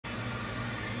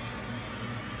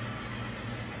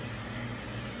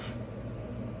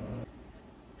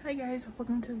Hi guys,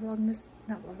 welcome to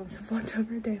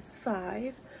Vlogtober day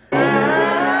 5.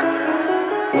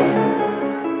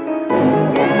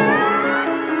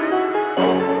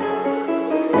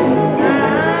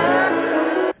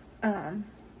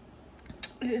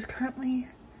 It is currently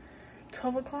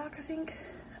 12 o'clock, I think.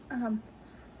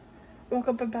 Woke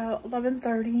up about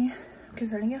 11:30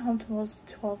 because I didn't get home till almost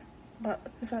 12, but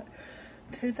it was about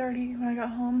 2:30 when I got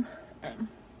home.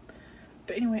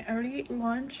 But anyway, I already ate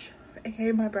lunch,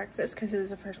 aka my breakfast, because it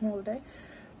was the first meal of the day.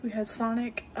 We had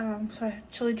Sonic, so I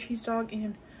had chili cheese dog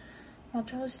and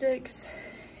mozzarella sticks,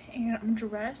 and I'm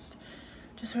dressed,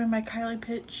 just wearing my Kylie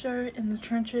Pitt shirt in the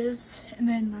trenches, and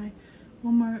then my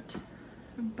Walmart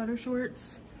butter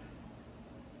shorts.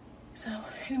 So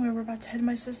anyway, we're about to head to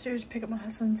my sister's, pick up my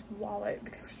husband's wallet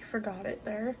because he forgot it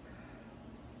there,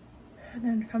 and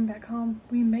then come back home.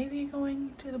 We may be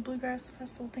going to the Bluegrass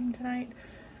Festival thing tonight,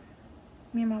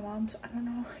 me and my mom's. I don't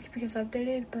know, I keep you guys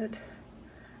updated, but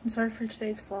I'm sorry for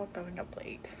today's vlog going up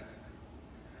late.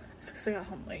 It's because I got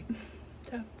home late.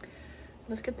 So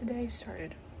let's get the day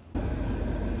started.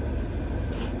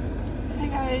 Hey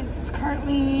guys, it's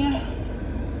currently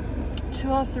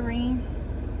 2:03.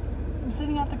 I'm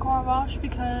sitting at the car wash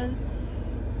because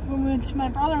when we went to my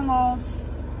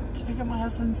brother-in-law's to pick up my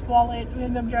husband's wallet, we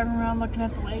ended up driving around looking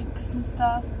at the lakes and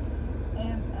stuff,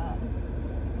 and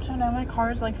so now my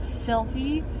car is like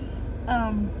filthy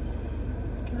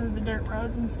because of the dirt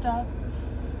roads and stuff.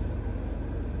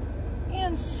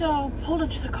 And so pulled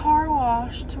it to the car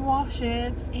wash to wash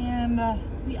it, and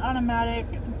the automatic,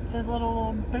 the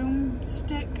little boom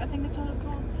stick, I think that's what it's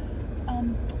called,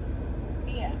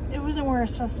 yeah, it wasn't where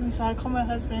it's supposed to be, so I called my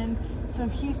husband, so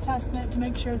he's testing it to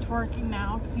make sure it's working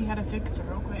now because he had to fix it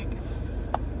real quick.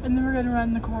 And then we're gonna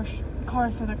run the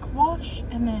car through the wash,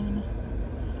 and then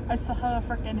I still have a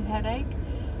freaking headache.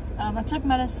 I took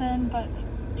medicine, but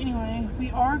anyway,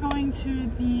 we are going to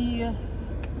the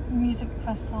music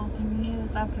festival thingy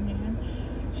this afternoon.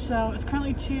 So it's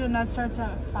currently 2 and that starts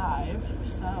at 5.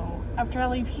 So after I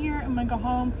leave here, I'm gonna go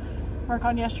home, work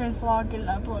on yesterday's vlog, get it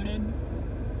uploaded,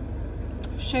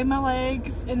 shave my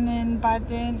legs, and then by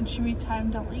then it should be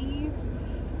time to leave.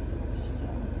 So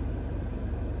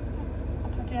I'll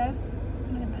talk to you guys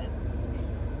in a minute.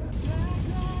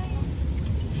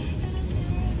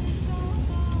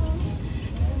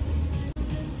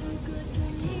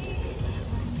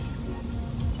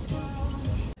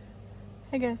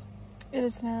 Hey guys, it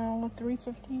is now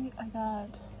 3:50. I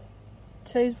got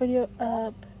today's video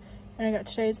up and I got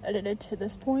today's edited to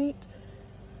this point.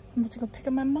 I'm about to go pick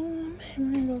up my mom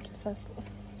and we're gonna go to the festival.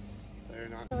 They're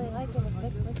not really like it a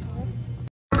bit this time.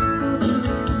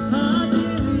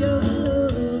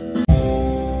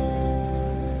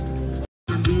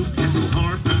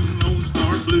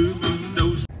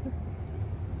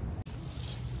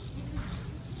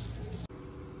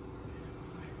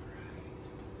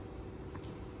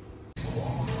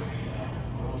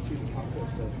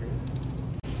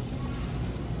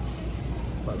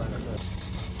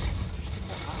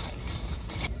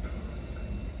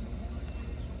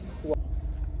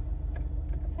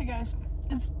 Hey guys,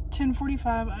 it's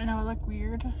 10:45. I know I look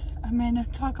weird. I'm in a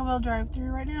Taco Bell drive-thru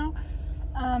right now.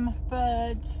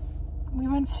 But we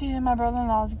went to my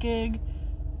brother-in-law's gig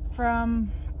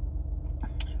from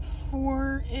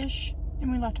 4-ish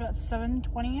and we left about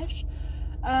 7:20-ish.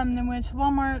 Then went to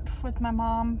Walmart with my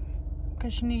mom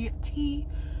because she needed to get tea,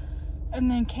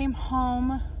 and then came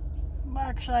home. Well,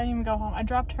 actually, I didn't even go home. I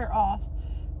dropped her off,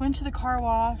 went to the car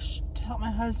wash to help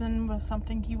my husband with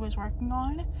something he was working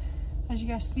on, as you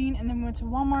guys seen, and then we went to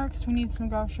Walmart because we needed some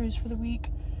groceries for the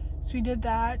week. So we did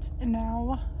that, and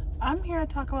now I'm here at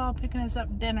Taco Bell picking us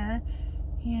up dinner,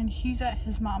 and he's at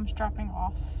his mom's dropping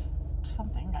off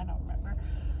something, I don't remember.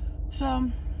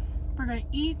 So we're gonna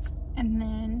eat, and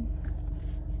then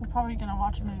we're probably gonna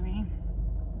watch a movie.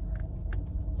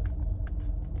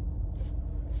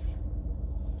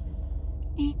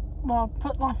 Eat, well,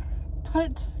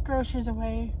 put groceries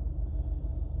away,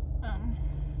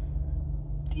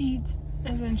 eat,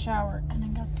 and then shower, and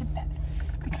then go to bed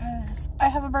because I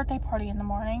have a birthday party in the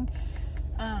morning.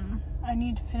 I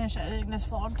need to finish editing this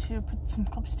vlog to put some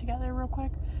clips together real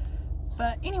quick.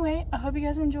 But anyway, I hope you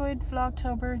guys enjoyed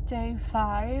Vlogtober day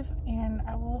 5, and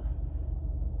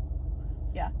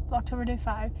Vlogtober day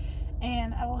 5,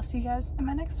 and I will see you guys in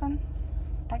my next one.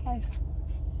 Bye guys.